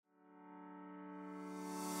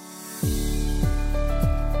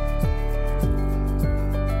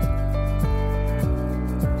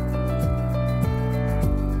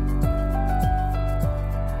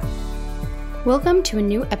Welcome to a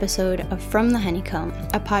new episode of From the Honeycomb,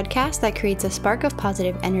 a podcast that creates a spark of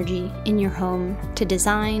positive energy in your home to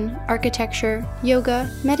design, architecture,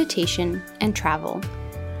 yoga, meditation, and travel.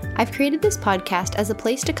 I've created this podcast as a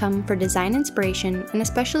place to come for design inspiration and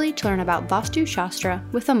especially to learn about Vastu Shastra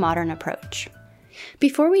with a modern approach.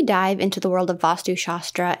 Before we dive into the world of Vastu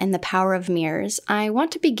Shastra and the power of mirrors, I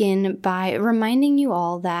want to begin by reminding you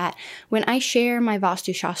all that when I share my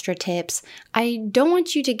Vastu Shastra tips, I don't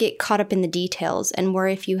want you to get caught up in the details and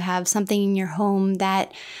worry if you have something in your home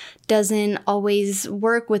that doesn't always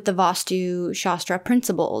work with the Vastu Shastra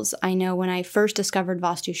principles. I know when I first discovered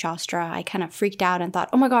Vastu Shastra, I kind of freaked out and thought,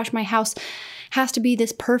 oh my gosh, my house has to be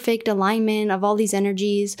this perfect alignment of all these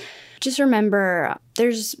energies. Just remember,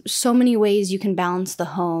 there's so many ways you can balance the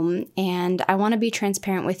home, and I want to be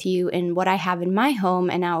transparent with you in what I have in my home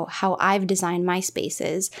and how I've designed my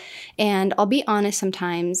spaces. And I'll be honest,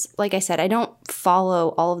 sometimes, like I said, I don't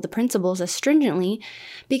follow all of the principles as stringently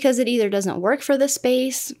because it either doesn't work for the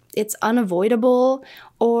space, it's unavoidable,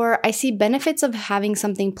 or I see benefits of having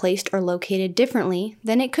something placed or located differently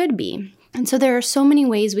than it could be. And so there are so many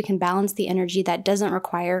ways we can balance the energy that doesn't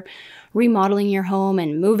require remodeling your home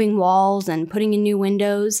and moving walls and putting in new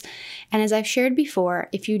windows. And as I've shared before,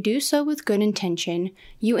 if you do so with good intention,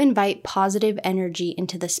 you invite positive energy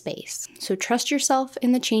into the space. So trust yourself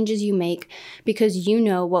in the changes you make because you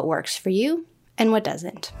know what works for you and what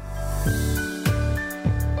doesn't.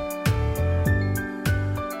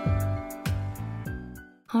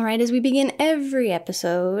 All right, as we begin every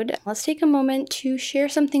episode, let's take a moment to share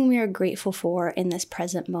something we are grateful for in this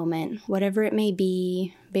present moment, whatever it may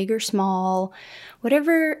be, big or small,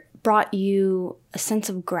 whatever brought you a sense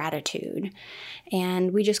of gratitude.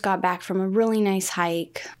 And we just got back from a really nice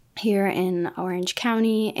hike here in Orange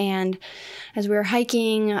County, and as we were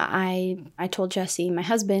hiking, I told Jesse, my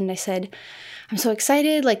husband, I said, I'm so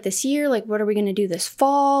excited, this year, what are we going to do this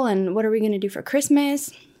fall, and what are we going to do for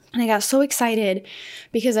Christmas? And I got so excited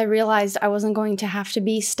because I realized I wasn't going to have to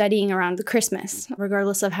be studying around the Christmas.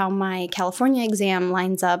 Regardless of how my California exam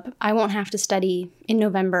lines up, I won't have to study in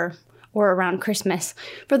November or around Christmas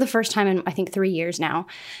for the first time in, I think, 3 years now.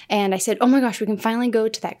 And I said, oh my gosh, we can finally go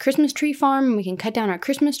to that Christmas tree farm and we can cut down our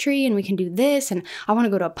Christmas tree and we can do this. And I want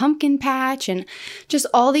to go to a pumpkin patch and just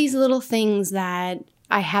all these little things that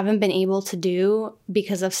I haven't been able to do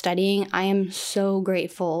because of studying. I am so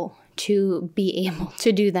grateful to be able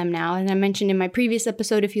to do them now. And I mentioned in my previous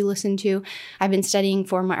episode, if you listen to, I've been studying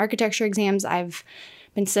for my architecture exams. I've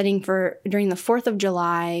been studying during the 4th of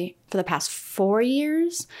July for the past 4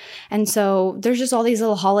 years. And so there's just all these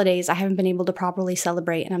little holidays I haven't been able to properly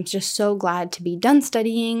celebrate. And I'm just so glad to be done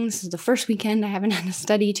studying. This is the first weekend I haven't had to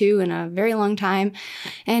study to in a very long time.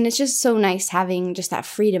 And it's just so nice having just that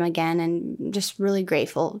freedom again, and just really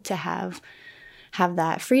grateful to have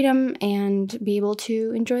that freedom and be able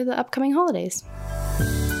to enjoy the upcoming holidays.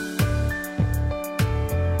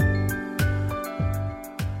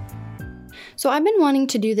 So I've been wanting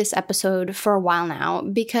to do this episode for a while now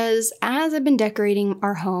because as I've been decorating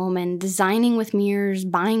our home and designing with mirrors,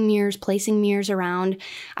 buying mirrors, placing mirrors around,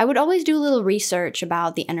 I would always do a little research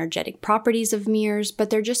about the energetic properties of mirrors,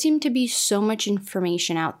 but there just seemed to be so much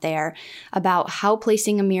information out there about how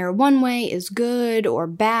placing a mirror one way is good or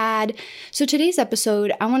bad. So today's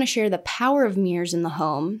episode, I want to share the power of mirrors in the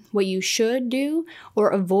home, what you should do or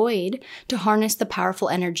avoid to harness the powerful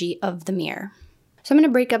energy of the mirror. So I'm going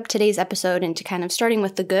to break up today's episode into kind of starting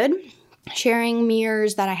with the good, sharing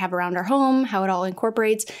mirrors that I have around our home, how it all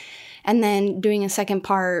incorporates, and then doing a second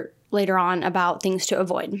part later on about things to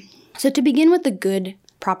avoid. So to begin with the good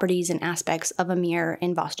properties and aspects of a mirror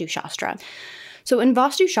in Vastu Shastra. So in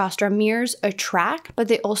Vastu Shastra, mirrors attract, but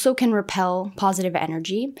they also can repel positive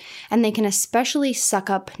energy, and they can especially suck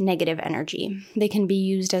up negative energy. They can be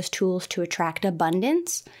used as tools to attract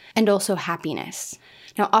abundance and also happiness.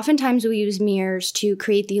 Now, oftentimes we use mirrors to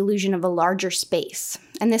create the illusion of a larger space,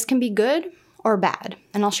 and this can be good or bad,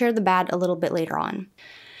 and I'll share the bad a little bit later on.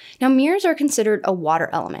 Now, mirrors are considered a water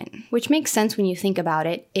element, which makes sense when you think about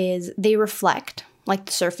it, is they reflect like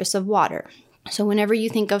the surface of water. So whenever you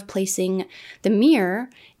think of placing the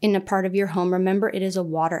mirror in a part of your home, remember it is a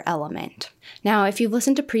water element. Now, if you've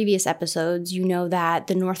listened to previous episodes, you know that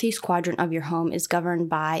the northeast quadrant of your home is governed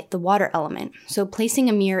by the water element. So placing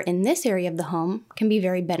a mirror in this area of the home can be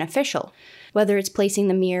very beneficial, whether it's placing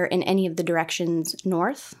the mirror in any of the directions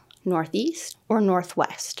north, northeast, or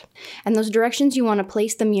northwest. And those directions, you want to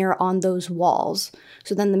place the mirror on those walls.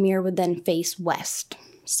 So then the mirror would then face west,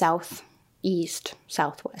 south, east,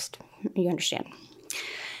 southwest. You understand.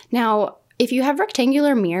 Now, if you have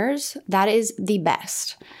rectangular mirrors, that is the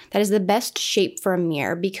best. That is the best shape for a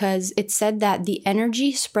mirror because it's said that the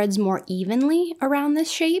energy spreads more evenly around the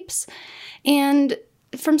shapes. And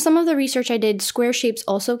from some of the research I did, square shapes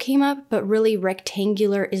also came up, but really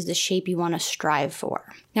rectangular is the shape you want to strive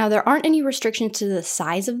for. Now, there aren't any restrictions to the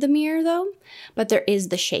size of the mirror though, but there is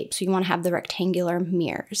the shape. So you want to have the rectangular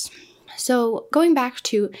mirrors. So going back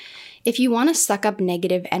to if you want to suck up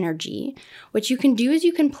negative energy, what you can do is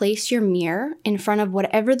you can place your mirror in front of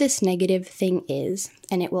whatever this negative thing is,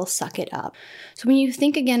 and it will suck it up. So when you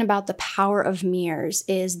think again about the power of mirrors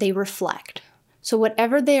is they reflect. So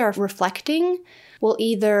whatever they are reflecting will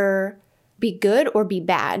either be good or be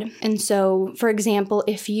bad. And so, for example,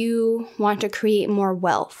 if you want to create more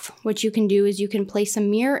wealth, what you can do is you can place a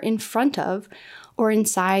mirror in front of or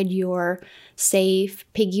inside your safe,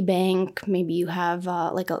 piggy bank. Maybe you have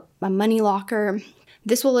like a money locker.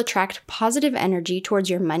 This will attract positive energy towards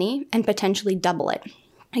your money and potentially double it.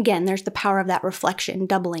 Again, there's the power of that reflection,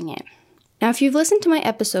 doubling it. Now, if you've listened to my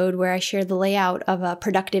episode where I share the layout of a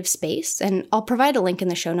productive space, and I'll provide a link in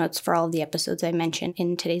the show notes for all of the episodes I mentioned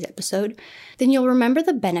in today's episode, then you'll remember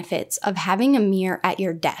the benefits of having a mirror at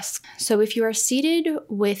your desk. So if you are seated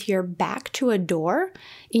with your back to a door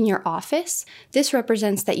in your office, this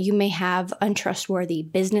represents that you may have untrustworthy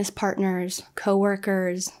business partners,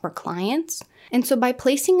 coworkers, or clients. And so by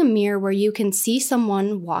placing a mirror where you can see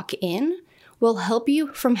someone walk in, will help you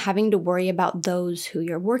from having to worry about those who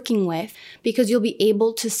you're working with because you'll be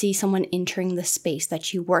able to see someone entering the space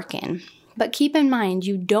that you work in. But keep in mind,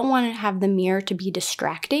 you don't want to have the mirror to be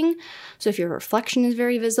distracting. So if your reflection is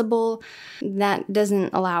very visible, that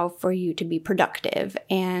doesn't allow for you to be productive.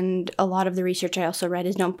 And a lot of the research I also read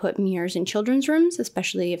is don't put mirrors in children's rooms,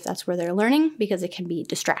 especially if that's where they're learning, because it can be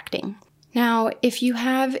distracting. Now, if you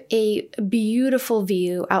have a beautiful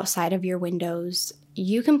view outside of your windows,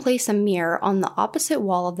 you can place a mirror on the opposite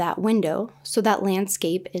wall of that window so that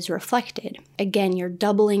landscape is reflected. Again,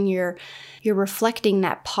 you're reflecting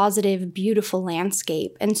that positive, beautiful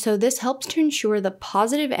landscape. And so this helps to ensure the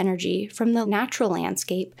positive energy from the natural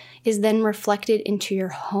landscape is then reflected into your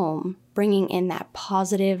home, bringing in that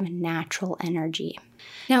positive, natural energy.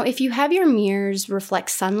 Now, if you have your mirrors reflect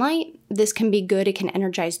sunlight, this can be good. It can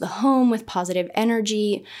energize the home with positive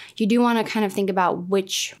energy. You do want to kind of think about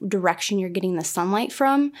which direction you're getting the sunlight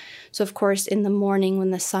from. So, of course, in the morning when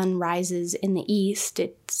the sun rises in the east,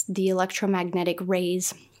 it's the electromagnetic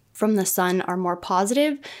rays from the sun are more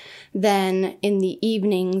positive than in the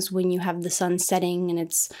evenings when you have the sun setting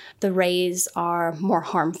and the rays are more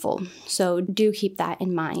harmful. So do keep that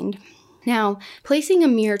in mind. Now, placing a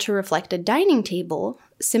mirror to reflect a dining table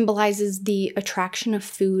symbolizes the attraction of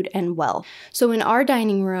food and wealth. So in our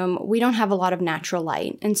dining room, we don't have a lot of natural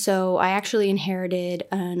light. And so I actually inherited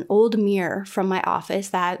an old mirror from my office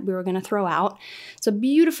that we were going to throw out. It's a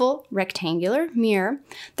beautiful rectangular mirror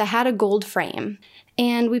that had a gold frame.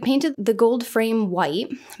 And we painted the gold frame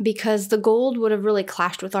white because the gold would have really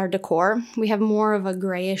clashed with our decor. We have more of a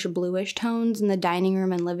grayish bluish tones in the dining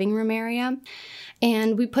room and living room area.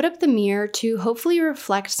 And we put up the mirror to hopefully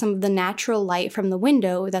reflect some of the natural light from the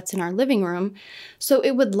window that's in our living room so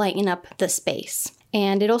it would lighten up the space.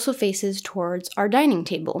 And it also faces towards our dining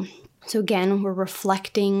table. So again, we're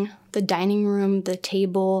reflecting the dining room, the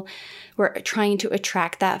table. We're trying to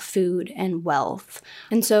attract that food and wealth.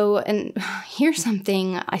 And here's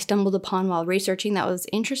something I stumbled upon while researching that was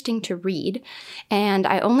interesting to read. And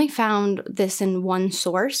I only found this in one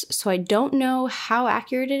source, so I don't know how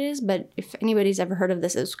accurate it is, but if anybody's ever heard of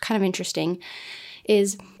this, it's kind of interesting.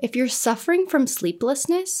 Is if you're suffering from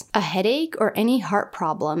sleeplessness, a headache, or any heart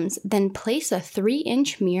problems, then place a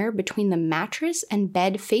 3-inch mirror between the mattress and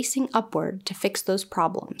bed facing upward to fix those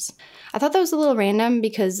problems. I thought that was a little random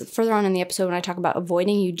because further on in the episode when I talk about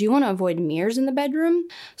avoiding, you do want to avoid mirrors in the bedroom.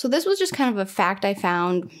 So this was just kind of a fact I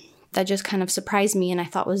found that just kind of surprised me and I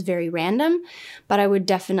thought was very random, but I would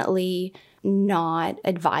definitely not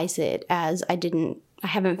advise it as I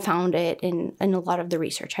haven't found it in a lot of the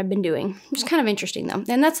research I've been doing. It's kind of interesting though.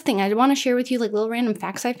 And that's the thing. I want to share with you like little random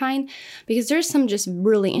facts I find because there's some just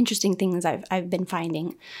really interesting things I've been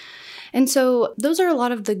finding. And so those are a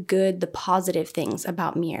lot of the positive things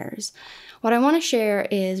about mirrors. What I want to share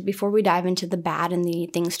is before we dive into the bad and the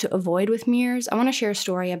things to avoid with mirrors, I want to share a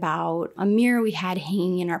story about a mirror we had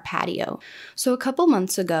hanging in our patio. So a couple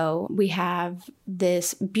months ago, we have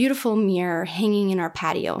this beautiful mirror hanging in our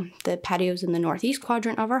patio. The patio is in the northeast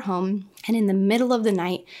quadrant of our home, and in the middle of the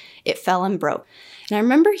night, it fell and broke. And I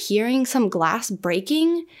remember hearing some glass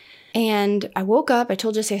breaking, And I woke up, I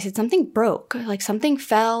told Jesse, I said, something broke, like something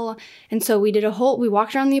fell. And so we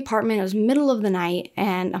walked around the apartment. It was middle of the night.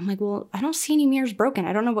 And I'm like, well, I don't see any mirrors broken.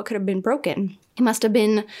 I don't know what could have been broken. It must have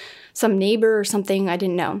been some neighbor or something. I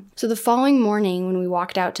didn't know. So the following morning, when we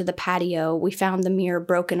walked out to the patio, we found the mirror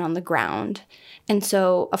broken on the ground. And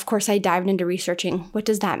so, of course, I dived into researching, what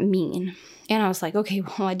does that mean? And I was like, okay,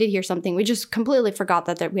 well, I did hear something. We just completely forgot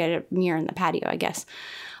that we had a mirror in the patio, I guess.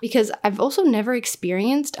 Because I've also never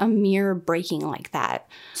experienced a mirror breaking like that.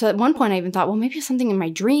 So at one point I even thought, well, maybe it's something in my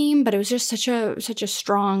dream, but it was just such a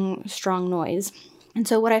strong noise. And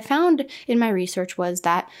so what I found in my research was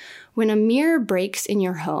that when a mirror breaks in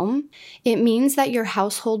your home, it means that your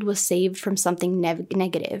household was saved from something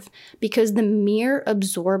negative because the mirror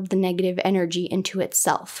absorbed the negative energy into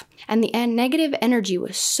itself. And the negative energy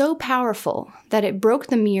was so powerful that it broke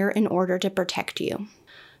the mirror in order to protect you.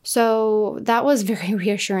 So that was very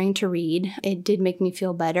reassuring to read. It did make me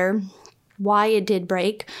feel better. Why it did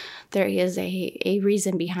break, there is a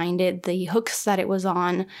reason behind it. The hooks that it was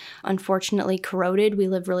on, unfortunately, corroded. We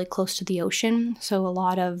live really close to the ocean, so a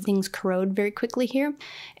lot of things corrode very quickly here.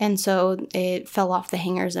 And so it fell off the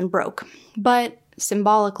hangers and broke. But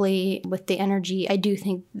symbolically, with the energy, I do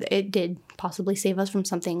think it did possibly save us from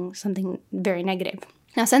something very negative.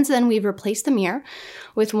 Now, since then, we've replaced the mirror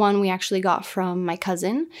with one we actually got from my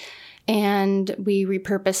cousin, and we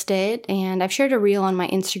repurposed it. And I've shared a reel on my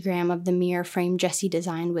Instagram of the mirror frame Jesse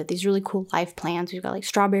designed with these really cool live plants. We've got like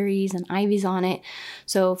strawberries and ivies on it.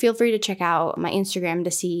 So feel free to check out my Instagram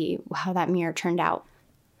to see how that mirror turned out.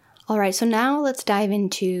 All right, so now let's dive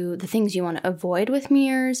into the things you want to avoid with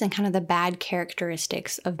mirrors and kind of the bad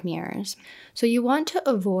characteristics of mirrors. So you want to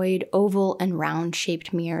avoid oval and round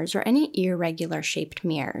shaped mirrors or any irregular shaped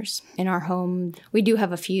mirrors. In our home, we do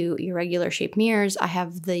have a few irregular shaped mirrors. I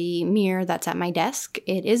have the mirror that's at my desk.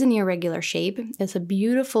 It is an irregular shape. It's a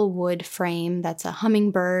beautiful wood frame that's a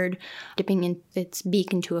hummingbird dipping its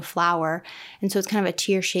beak into a flower. And so it's kind of a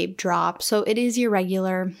tear-shaped drop. So it is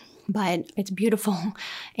irregular, but it's beautiful,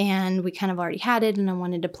 and we kind of already had it, and I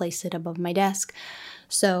wanted to place it above my desk,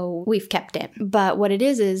 so we've kept it. But what it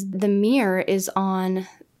is the mirror is on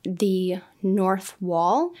the north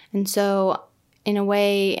wall, and so in a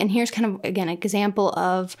way, and here's kind of, again, an example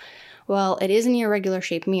of, well, it is an irregular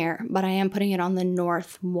shaped mirror, but I am putting it on the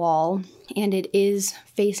north wall, and it is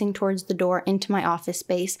facing towards the door into my office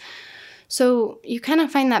space. So you kind of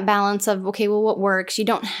find that balance of, okay, well, what works? You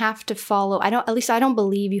don't have to follow, I don't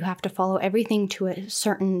believe you have to follow everything to a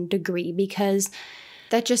certain degree, because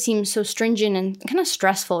that just seems so stringent and kind of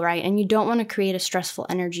stressful, right? And you don't want to create a stressful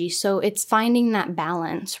energy. So it's finding that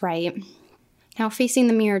balance, right? Now, facing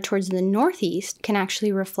the mirror towards the northeast can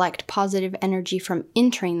actually reflect positive energy from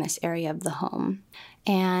entering this area of the home.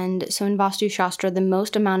 And so in Vastu Shastra, the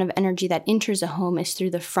most amount of energy that enters a home is through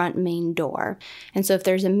the front main door. And so if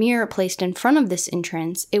there's a mirror placed in front of this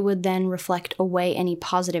entrance, it would then reflect away any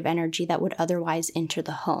positive energy that would otherwise enter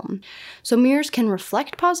the home. So mirrors can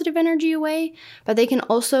reflect positive energy away, but they can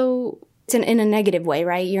also, it's in a negative way,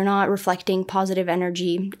 right? You're not reflecting positive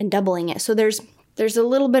energy and doubling it. So there's a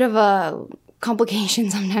little bit of a complication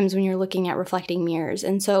sometimes when you're looking at reflecting mirrors.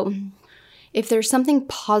 And so if there's something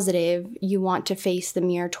positive, you want to face the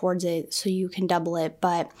mirror towards it so you can double it.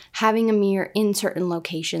 But having a mirror in certain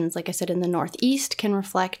locations, like I said, in the northeast, can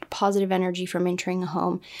reflect positive energy from entering a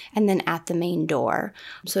home, and then at the main door.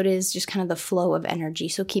 So it is just kind of the flow of energy.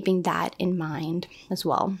 So keeping that in mind as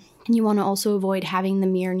well. And you want to also avoid having the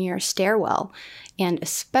mirror near a stairwell, and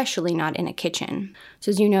especially not in a kitchen.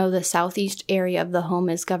 So as you know, the southeast area of the home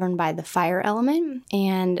is governed by the fire element,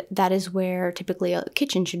 and that is where typically a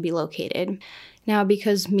kitchen should be located. Now,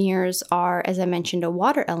 because mirrors are, as I mentioned, a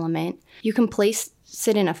water element, you can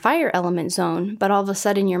sit in a fire element zone, but all of a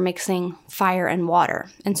sudden you're mixing fire and water.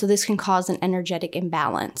 And so this can cause an energetic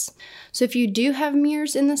imbalance. So if you do have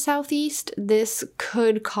mirrors in the southeast, this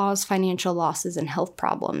could cause financial losses and health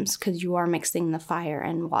problems because you are mixing the fire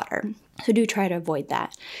and water. So do try to avoid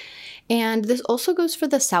that. And this also goes for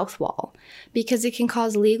the south wall because it can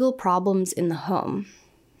cause legal problems in the home.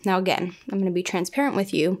 Now again, I'm going to be transparent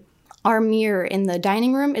with you. Our mirror in the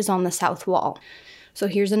dining room is on the south wall. So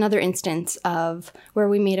here's another instance of where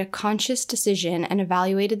we made a conscious decision and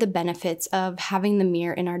evaluated the benefits of having the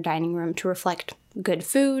mirror in our dining room to reflect good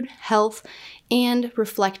food, health, and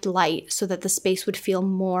reflect light so that the space would feel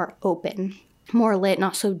more open, more lit,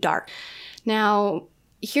 not so dark. Now,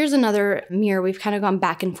 here's another mirror we've kind of gone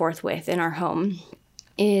back and forth with in our home.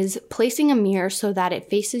 is placing a mirror so that it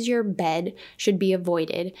faces your bed should be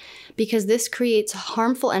avoided, because this creates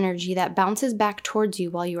harmful energy that bounces back towards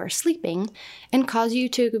you while you are sleeping and cause you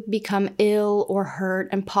to become ill or hurt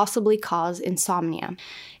and possibly cause insomnia.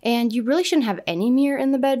 And you really shouldn't have any mirror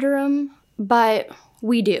in the bedroom, but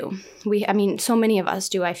we do. So many of us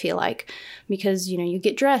do, I feel like, because, you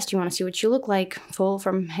get dressed, you want to see what you look like full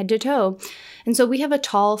from head to toe. And so we have a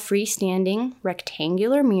tall, freestanding,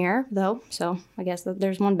 rectangular mirror, though, so I guess that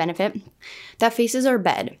there's one benefit, that faces our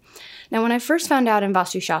bed. Now, when I first found out in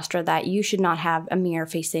Vastu Shastra that you should not have a mirror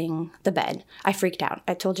facing the bed, I freaked out.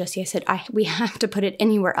 I told Jesse, I said, we have to put it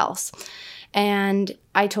anywhere else. And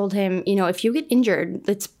I told him, if you get injured,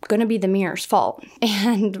 it's going to be the mirror's fault.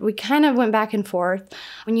 And we kind of went back and forth.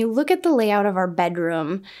 When you look at the layout of our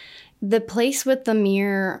bedroom, the place with the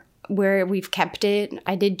mirror where we've kept it,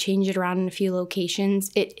 I did change it around in a few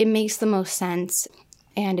locations. It makes the most sense.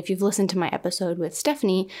 And if you've listened to my episode with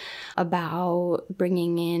Stephanie about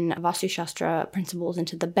bringing in Vastu Shastra principles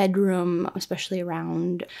into the bedroom, especially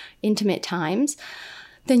around intimate times,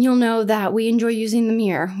 then you'll know that we enjoy using the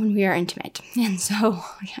mirror when we are intimate. And so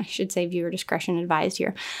I should say viewer discretion advised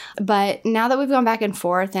here. But now that we've gone back and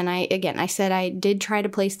forth, and I said I did try to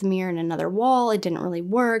place the mirror in another wall. It didn't really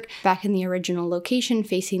work back in the original location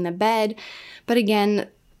facing the bed. But again,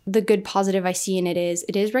 the good positive I see in it is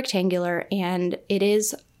rectangular, and it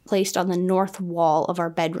is placed on the north wall of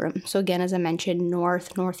our bedroom. So again, as I mentioned,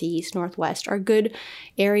 north, northeast, northwest are good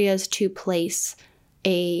areas to place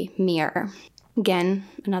a mirror. Again,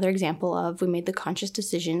 another example of we made the conscious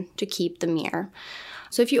decision to keep the mirror.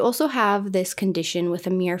 So if you also have this condition with a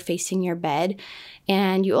mirror facing your bed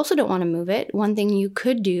and you also don't want to move it, one thing you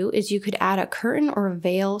could do is you could add a curtain or a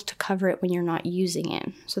veil to cover it when you're not using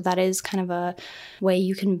it. So that is kind of a way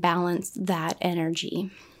you can balance that energy.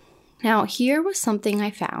 Now, here was something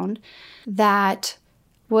I found that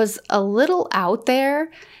was a little out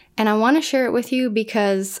there, and I want to share it with you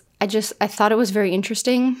because I thought it was very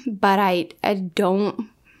interesting, but I don't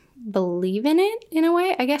believe in it in a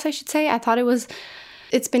way, I guess I should say.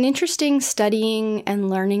 It's been interesting studying and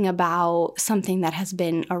learning about something that has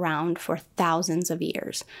been around for thousands of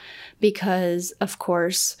years because, of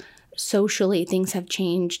course, socially things have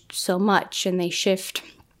changed so much and they shift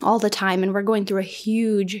all the time, and we're going through a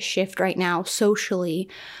huge shift right now socially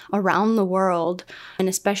around the world and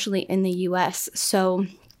especially in the US. So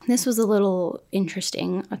this was a little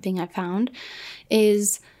interesting, a thing I found,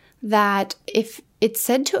 is that if it's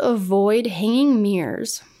said to avoid hanging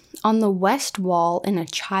mirrors on the west wall in a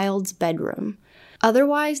child's bedroom,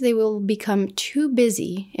 otherwise they will become too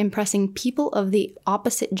busy impressing people of the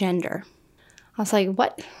opposite gender. I was like,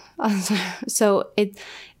 what? Let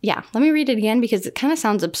me read it again because it kind of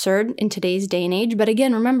sounds absurd in today's day and age. But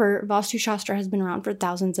again, remember, Vastu Shastra has been around for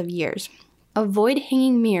thousands of years. Avoid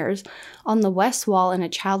hanging mirrors on the west wall in a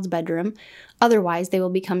child's bedroom, otherwise they will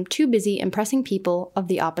become too busy impressing people of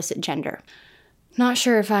the opposite gender. Not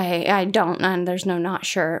sure if I don't, and there's no not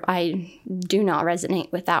sure. I do not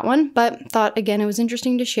resonate with that one, but thought again it was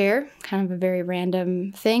interesting to share, kind of a very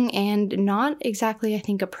random thing and not exactly, I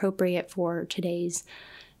think, appropriate for today's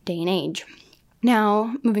day and age.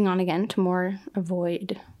 Now, moving on again to more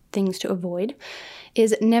things to avoid,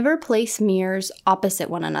 is never place mirrors opposite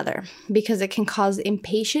one another because it can cause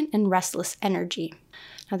impatient and restless energy.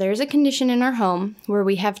 Now, there is a condition in our home where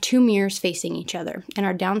we have two mirrors facing each other in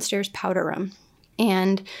our downstairs powder room.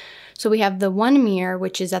 And so we have the one mirror,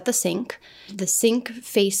 which is at the sink. The sink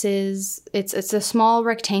faces, it's a small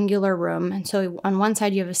rectangular room. And so on one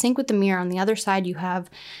side you have a sink with the mirror. On the other side you have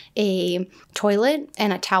a toilet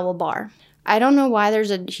and a towel bar. I don't know why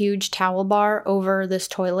there's a huge towel bar over this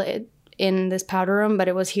toilet in this powder room, but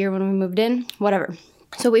it was here when we moved in. Whatever.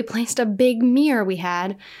 So we placed a big mirror we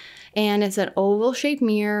had, and it's an oval-shaped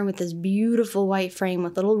mirror with this beautiful white frame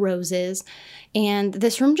with little roses. And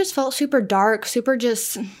this room just felt super dark,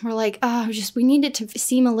 we're like, we need it to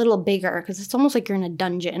seem a little bigger because it's almost like you're in a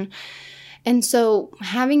dungeon. And so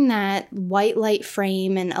having that white light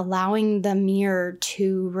frame and allowing the mirror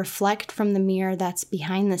to reflect from the mirror that's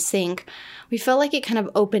behind the sink, we felt like it kind of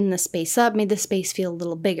opened the space up, made the space feel a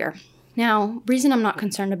little bigger. Now, reason I'm not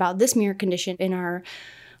concerned about this mirror condition in our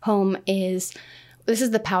home is this is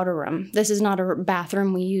the powder room. This is not a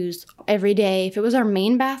bathroom we use every day. If it was our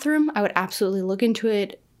main bathroom, I would absolutely look into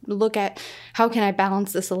it, look at how can I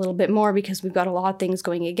balance this a little bit more because we've got a lot of things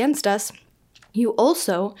going against us. You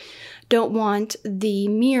also don't want the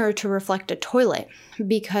mirror to reflect a toilet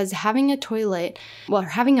because having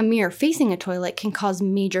a mirror facing a toilet can cause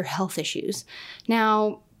major health issues.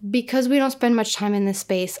 Now, because we don't spend much time in this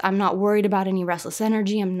space, I'm not worried about any restless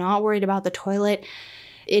energy. I'm not worried about the toilet.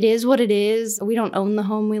 it is what it is. We don't own the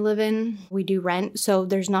home we live in. We do rent. So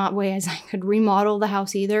there's not ways I could remodel the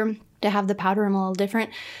house either to have the powder room a little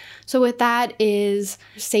different. So with that is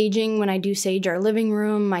saging. When I do sage our living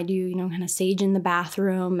room, I do, kind of sage in the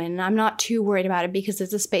bathroom, and I'm not too worried about it because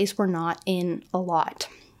it's a space we're not in a lot.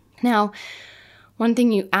 Now, one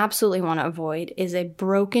thing you absolutely want to avoid is a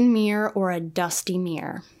broken mirror or a dusty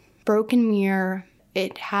mirror. Broken mirror,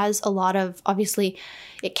 it has a lot of, obviously,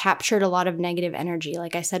 it captured a lot of negative energy.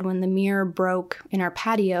 Like I said, when the mirror broke in our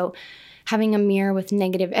patio, having a mirror with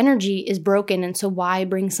negative energy is broken, and so why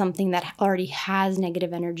bring something that already has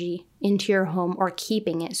negative energy into your home or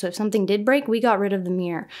keeping it? So if something did break, we got rid of the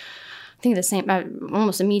mirror. I think the same,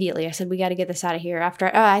 almost immediately, I said, we got to get this out of here.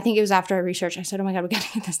 I think it was after I researched, I said, oh my God, we got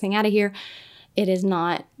to get this thing out of here. It is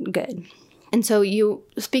not good. And so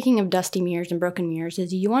speaking of dusty mirrors and broken mirrors,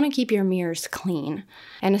 is you want to keep your mirrors clean,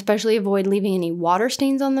 and especially avoid leaving any water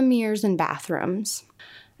stains on the mirrors in bathrooms.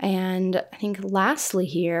 And I think lastly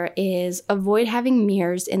here is avoid having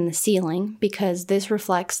mirrors in the ceiling, because this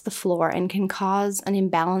reflects the floor and can cause an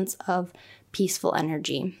imbalance of peaceful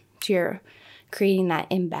energy. So you're creating that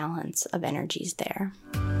imbalance of energies there.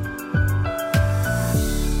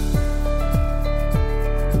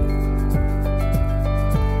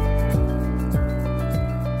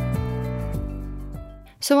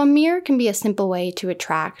 So a mirror can be a simple way to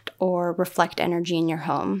attract or reflect energy in your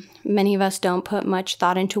home. Many of us don't put much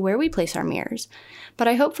thought into where we place our mirrors, but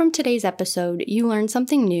I hope from today's episode you learned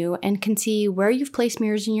something new and can see where you've placed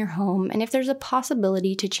mirrors in your home and if there's a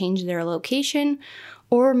possibility to change their location,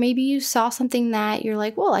 or maybe you saw something that you're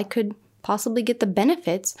like, well, I could possibly get the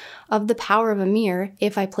benefits of the power of a mirror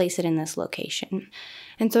if I place it in this location.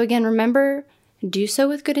 And so again, remember, do so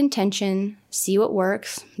with good intention, see what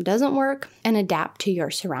works, doesn't work, and adapt to your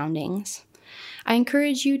surroundings. I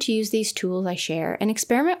encourage you to use these tools I share and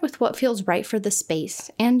experiment with what feels right for the space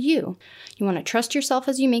and you. You want to trust yourself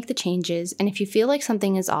as you make the changes, and if you feel like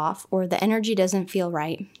something is off or the energy doesn't feel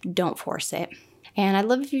right, don't force it. And I'd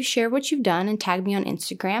love if you share what you've done and tag me on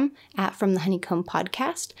Instagram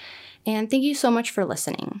 @FromTheHoneycomb_podcast. And thank you so much for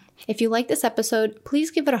listening. If you like this episode, please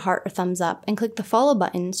give it a heart or thumbs up and click the follow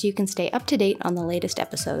button so you can stay up to date on the latest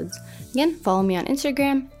episodes. Again, follow me on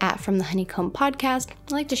Instagram @FromTheHoneycomb_podcast.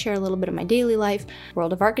 I like to share a little bit of my daily life,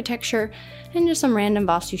 world of architecture, and just some random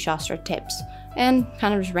Vastu Shastra tips, and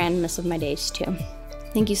kind of just randomness of my days too.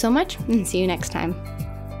 Thank you so much, and see you next time.